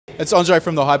It's Andre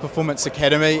from the High Performance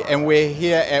Academy, and we're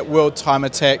here at World Time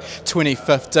Attack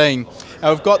 2015.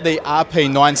 Now, we've got the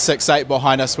RP968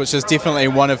 behind us, which is definitely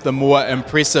one of the more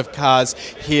impressive cars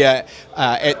here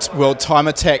at World Time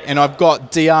Attack. And I've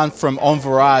got Dejan from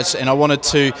Envirage, and I wanted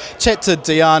to chat to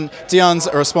Dejan. Dejan's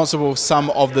responsible for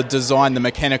some of the design, the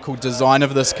mechanical design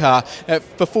of this car.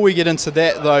 Before we get into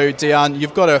that though, Dejan,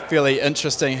 you've got a fairly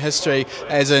interesting history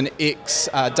as an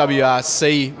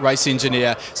ex-WRC race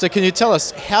engineer. So can you tell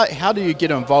us, how do you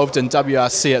get involved in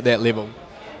WRC at that level?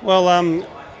 Well,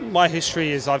 my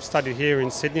history is I've studied here in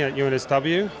Sydney at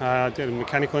UNSW. I did a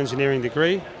mechanical engineering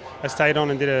degree. I stayed on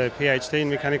and did a PhD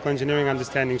in mechanical engineering,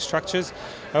 understanding structures.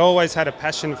 I always had a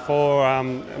passion for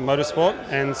motorsport,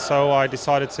 and so I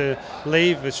decided to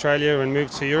leave Australia and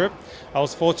move to Europe. I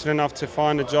was fortunate enough to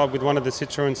find a job with one of the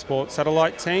Citroën Sport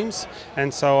satellite teams,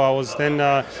 and so I was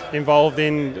then involved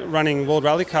in running World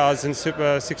Rally cars and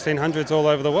Super 1600s all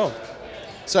over the world.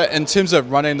 So in terms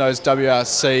of running those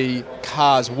WRC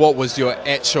cars, what was your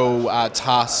actual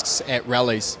tasks at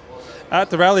rallies? At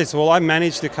the rallies, well, I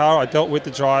managed the car, I dealt with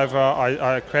the driver,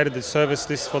 I created the service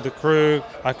list for the crew,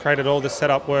 I created all the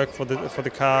setup work for the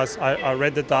cars, I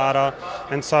read the data,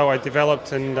 and so I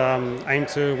developed and aimed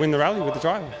to win the rally with the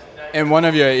driver. And one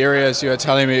of your areas you were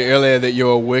telling me earlier that you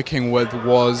were working with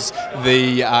was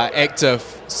the Active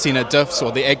Centre Diffs,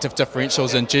 or the active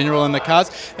differentials in general in the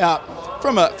cars. Now,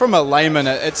 from a layman,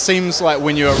 it seems like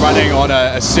when you're running on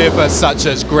a surface such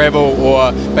as gravel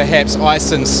or perhaps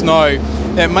ice and snow,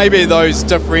 that maybe those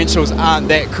differentials aren't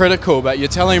that critical, but you're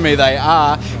telling me they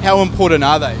are. How important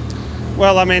are they?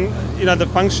 Well, I mean, you know, the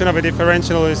function of a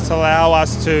differential is to allow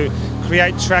us to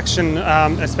create traction,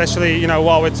 especially, you know,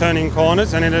 while we're turning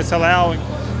corners, and it's allowing,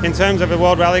 in terms of a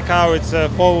World Rally car, it's a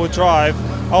four-wheel drive.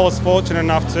 I was fortunate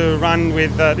enough to run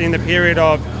with, in the period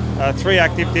of 3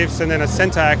 active diffs and then a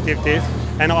centre active diff,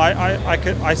 and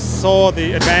I saw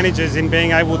the advantages in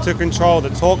being able to control the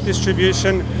torque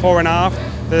distribution fore and aft,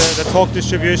 the torque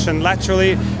distribution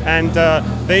laterally, and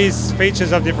these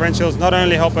features of differentials not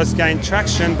only help us gain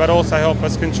traction but also help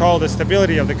us control the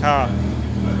stability of the car.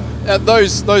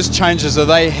 Those changes, are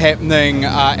they happening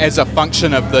as a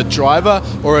function of the driver,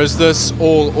 or is this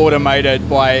all automated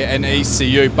by an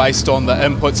ECU based on the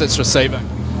inputs it's receiving?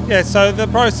 Yeah, so the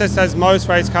process, as most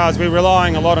race cars, we're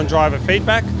relying a lot on driver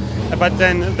feedback, but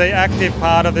then the active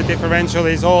part of the differential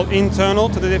is all internal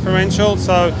to the differential,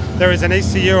 so there is an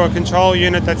ECU or control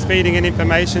unit that's feeding in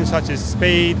information such as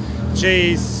speed,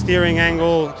 G's, steering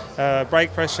angle,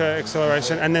 brake pressure,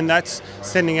 acceleration, and then that's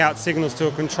sending out signals to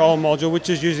a control module, which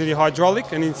is usually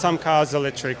hydraulic and in some cars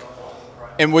electric.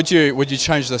 And would you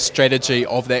change the strategy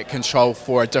of that control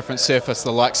for a different surface,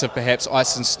 the likes of perhaps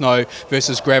ice and snow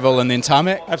versus gravel and then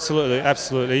tarmac? Absolutely,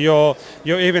 absolutely. You're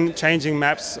even changing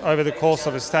maps over the course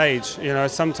of a stage. You know,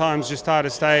 sometimes you start a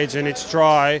stage and it's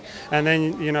dry, and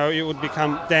then, you know, it would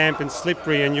become damp and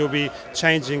slippery, and you'll be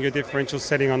changing your differential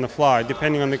setting on the fly.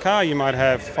 Depending on the car, you might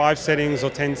have 5 settings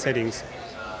or 10 settings.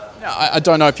 Now, I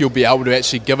don't know if you'll be able to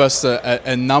actually give us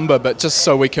a number, but just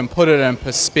so we can put it in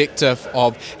perspective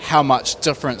of how much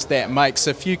difference that makes,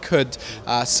 if you could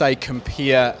say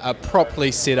compare a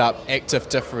properly set up active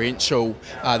differential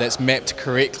that's mapped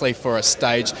correctly for a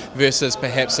stage versus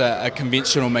perhaps a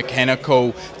conventional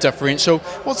mechanical differential,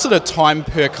 what sort of time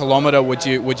per kilometre would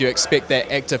you expect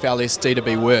that active LSD to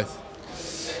be worth?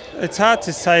 It's hard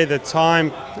to say the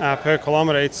time per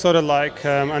kilometre. It's sort of like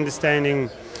understanding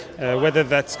whether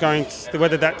that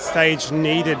stage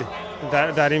needed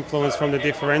that influence from the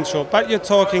differential. But you're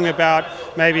talking about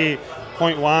maybe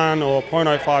 0.1 or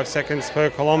 0.05 seconds per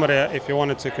kilometre if you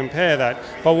wanted to compare that.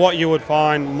 But what you would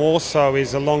find more so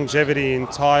is the longevity in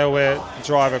tyre wear,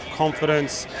 driver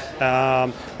confidence,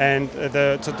 and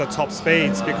the top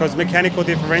speeds, because mechanical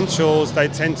differentials, they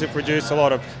tend to produce a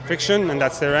lot of friction, and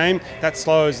that's their aim. That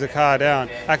slows the car down.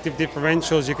 Active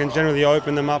differentials, you can generally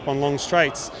open them up on long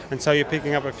straights, and so you're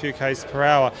picking up a few k's per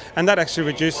hour, and that actually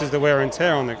reduces the wear and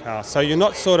tear on the car. So you're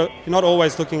not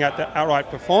always looking at the outright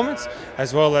performance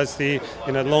as well as the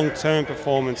long-term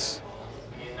performance.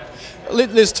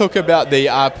 Let's talk about the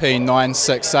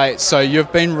RP968. So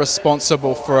you've been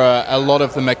responsible for a lot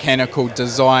of the mechanical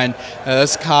design.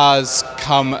 This car's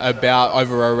come about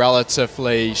over a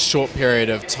relatively short period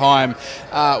of time.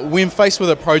 When faced with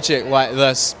a project like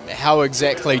this, how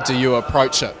exactly do you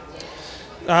approach it?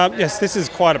 Yes, this is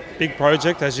quite a big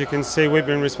project. As you can see, we've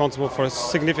been responsible for a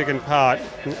significant part.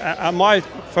 My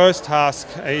first task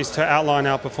is to outline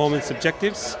our performance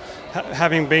objectives.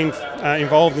 having been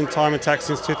involved in time attack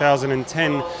since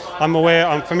 2010,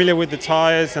 I'm familiar with the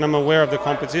tyres, and I'm aware of the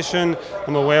competition,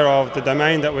 I'm aware of the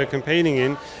domain that we're competing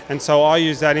in, and so I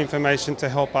use that information to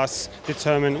help us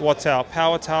determine what's our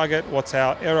power target, what's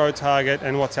our aero target,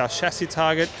 and what's our chassis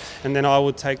target, and then I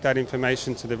would take that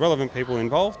information to the relevant people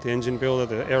involved, the engine builder,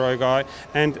 the aero guy,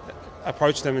 and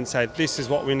approach them and say, this is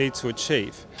what we need to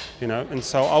achieve, and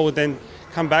so I would then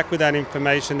come back with that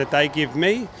information that they give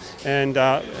me, and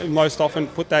most often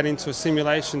put that into a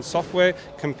simulation software,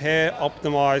 compare,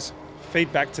 optimize,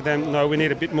 feedback to them, no, we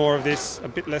need a bit more of this, a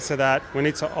bit less of that, we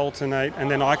need to alternate,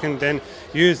 and then I can then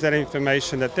use that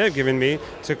information that they've given me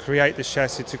to create the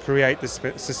chassis, to create the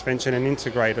suspension and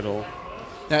integrate it all.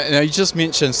 Now, you just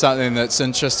mentioned something that's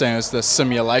interesting, is the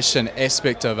simulation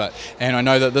aspect of it, and I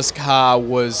know that this car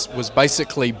was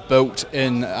basically built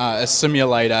in a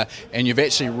simulator, and you've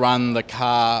actually run the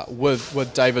car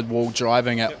with David Wall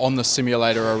driving it on the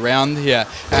simulator around here.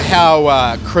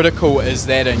 How critical is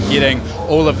that in getting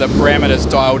all of the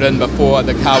parameters dialed in before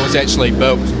the car was actually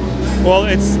built? Well,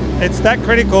 it's that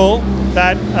critical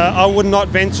that I would not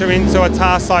venture into a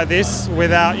task like this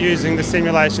without using the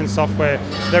simulation software.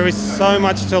 There is so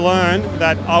much to learn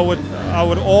that I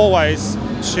would always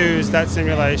choose that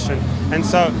simulation. And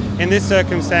so in this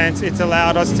circumstance, it's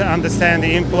allowed us to understand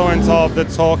the influence of the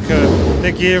torque curve,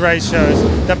 the gear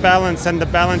ratios, the balance and the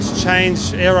balance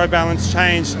change, aero balance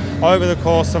change over the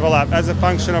course of a lap as a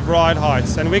function of ride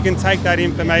heights. And we can take that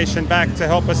information back to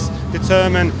help us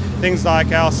determine things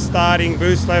like our starting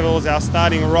boost levels, our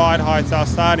starting ride heights, our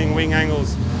starting wing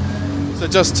angles. So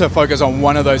just to focus on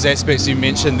one of those aspects you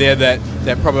mentioned there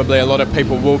that probably a lot of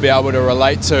people will be able to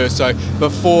relate to. So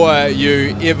before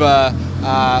you ever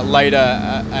laid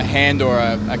a hand or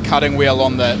a cutting wheel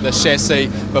on the chassis,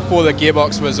 before the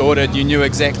gearbox was ordered, you knew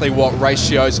exactly what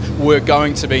ratios were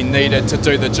going to be needed to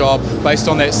do the job based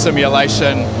on that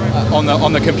simulation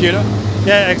on the computer?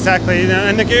 Yeah, exactly.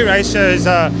 And the gear ratios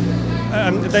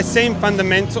they seem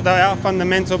fundamental, they are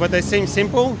fundamental, but they seem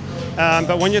simple.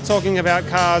 But when you're talking about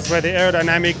cars where the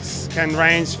aerodynamics can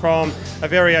range from a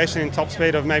variation in top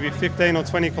speed of maybe 15 or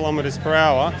 20 kilometers per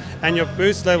hour, and your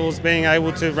boost levels being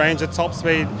able to range at top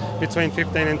speed between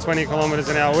 15 and 20 kilometers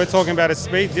an hour, we're talking about a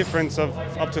speed difference of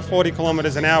up to 40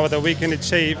 kilometers an hour that we can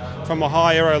achieve from a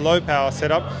high aero low power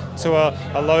setup to a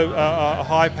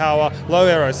high power low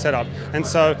aero setup. And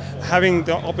so having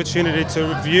the opportunity to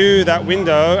review that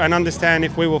window and understand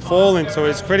if we will fall into it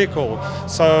is critical.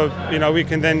 So we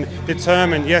can then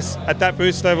determine, yes, at that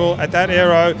boost level, at that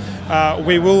aero,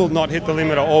 we will not hit the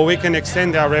limiter, or we can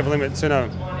extend our rev limit to no.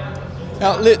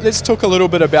 Now let's talk a little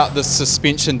bit about the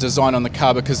suspension design on the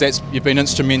car, because you've been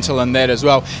instrumental in that as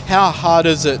well. How hard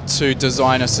is it to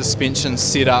design a suspension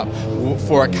setup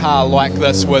for a car like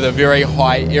this with a very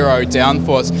high aero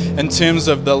downforce? In terms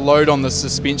of the load on the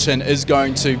suspension is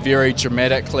going to vary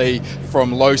dramatically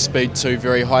from low speed to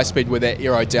very high speed where that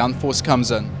aero downforce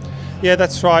comes in. Yeah,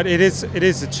 that's right. It is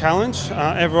a challenge.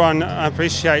 Everyone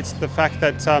appreciates the fact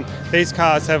that these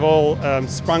cars have all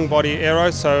sprung body aero,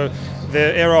 so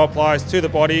the aero applies to the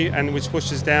body and which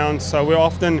pushes down. So we're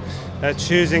often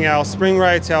choosing our spring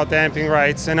rates, our damping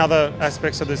rates, and other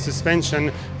aspects of the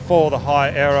suspension for the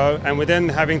high aero, and we're then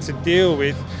having to deal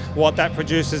with what that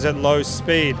produces at low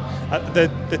speed.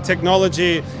 The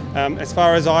technology, as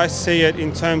far as I see it,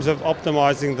 in terms of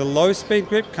optimizing the low speed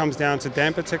grip, comes down to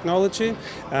damper technology,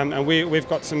 and we've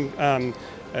got some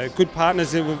good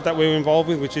partners that we're involved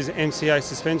with, which is MCA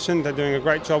Suspension. They're doing a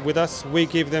great job with us. We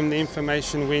give them the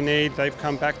information we need. They've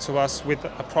come back to us with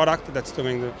a product that's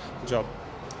doing the job.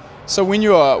 So when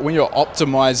you're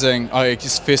optimizing, I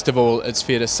guess first of all, it's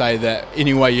fair to say that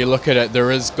any way you look at it,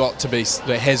 there has got to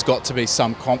be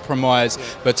some compromise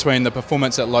between the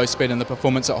performance at low speed and the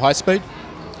performance at high speed.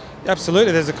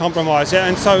 Absolutely, there's a compromise, yeah,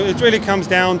 and so it really comes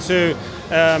down to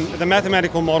the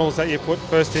mathematical models that you put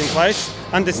first in place,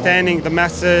 understanding the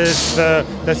masses,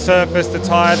 the surface, the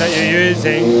tyre that you're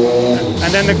using,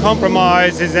 and then the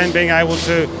compromise is then being able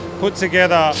to put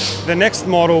together the next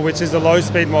model, which is the low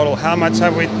speed model. How much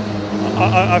have we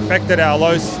affected our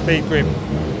low speed grip?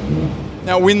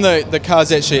 Now when the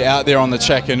car's actually out there on the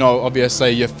track, and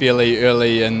obviously you're fairly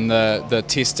early in the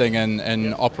testing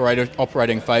and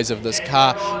operating phase of this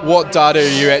car, what data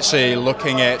are you actually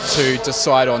looking at to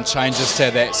decide on changes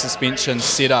to that suspension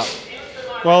setup?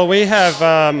 Well, we have,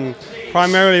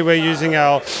 primarily we're using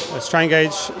our strain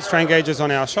gauges on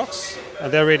our shocks.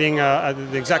 They're reading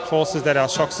the exact forces that our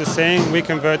shocks are seeing. We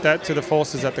convert that to the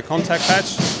forces at the contact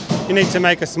patch. You need to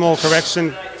make a small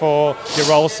correction for your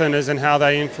roll centers and how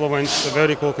they influence the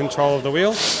vertical control of the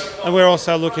wheel. And we're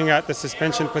also looking at the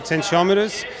suspension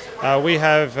potentiometers We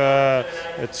have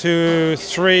 2,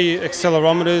 3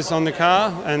 accelerometers on the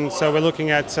car, and so we're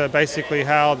looking at basically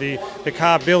how the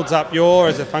car builds up yaw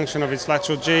as a function of its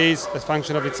lateral Gs, a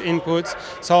function of its inputs.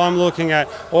 So I'm looking at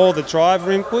all the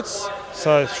driver inputs,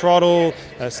 so throttle,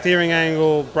 steering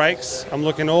angle, brakes. I'm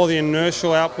looking at all the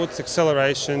inertial outputs,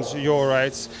 accelerations, yaw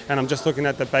rates, and I'm just looking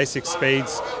at the basic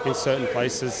speeds in certain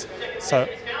places. So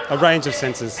a range of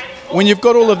sensors. When you've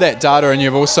got all of that data and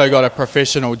you've also got a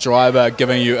professional driver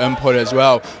giving you input as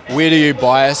well, where do you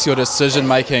bias your decision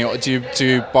making? Do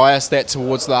you bias that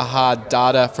towards the hard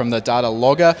data from the data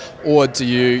logger, or do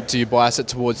you bias it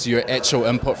towards your actual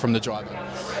input from the driver?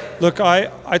 Look,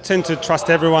 I tend to trust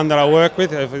everyone that I work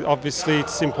with. Obviously,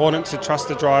 it's important to trust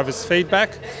the driver's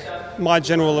feedback. My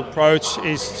general approach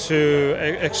is to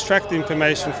extract the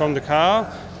information from the car,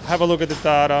 have a look at the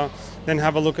data, then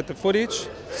have a look at the footage.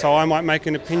 So I might make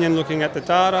an opinion looking at the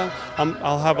data.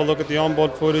 I'll have a look at the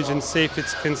onboard footage and see if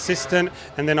it's consistent,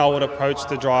 and then I would approach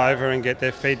the driver and get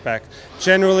their feedback.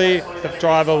 Generally, the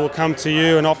driver will come to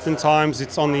you, and oftentimes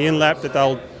it's on the in-lap that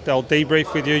they'll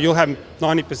debrief with you. You'll have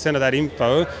 90% of that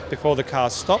info before the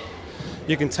cars stop.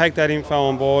 You can take that info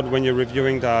on board when you're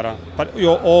reviewing data, but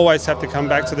you'll always have to come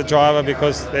back to the driver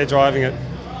because they're driving it.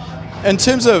 In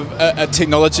terms of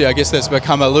technology, I guess that's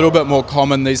become a little bit more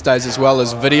common these days, as well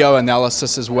as video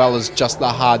analysis, as well as just the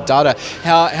hard data.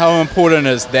 How important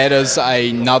is that as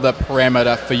another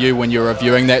parameter for you when you're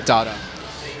reviewing that data?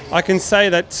 I can say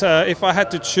that if I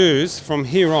had to choose from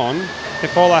here on,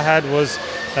 if all I had was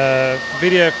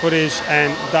video footage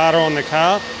and data on the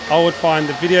car, I would find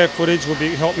the video footage would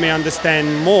help me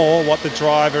understand more what the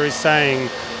driver is saying.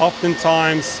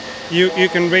 Oftentimes, you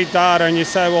can read data and you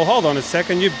say, well, hold on a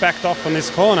second, you backed off on this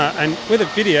corner, and with a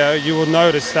video you will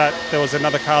notice that there was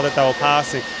another car that they were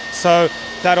passing. So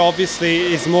that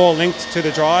obviously is more linked to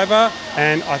the driver,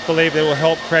 and I believe it will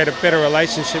help create a better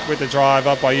relationship with the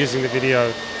driver by using the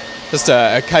video. Just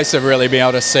a case of really being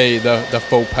able to see the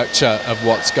full picture of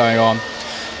what's going on.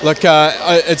 Look,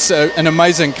 it's an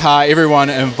amazing car.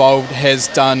 Everyone involved has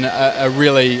done a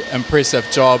really impressive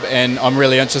job, and I'm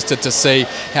really interested to see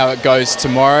how it goes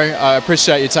tomorrow. I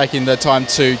appreciate you taking the time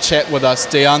to chat with us,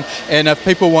 Dejan. And if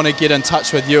people want to get in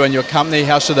touch with you and your company,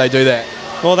 how should they do that?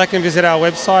 Well, they can visit our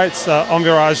website, it's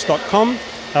envirage.com,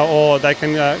 or they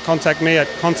can contact me at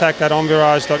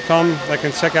contact@envirage.com. They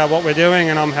can check out what we're doing,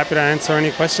 and I'm happy to answer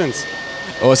any questions.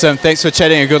 Awesome. Thanks for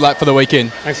chatting, and good luck for the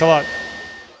weekend. Thanks a lot.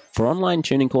 For online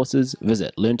tuning courses,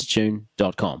 visit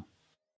learntotune.com.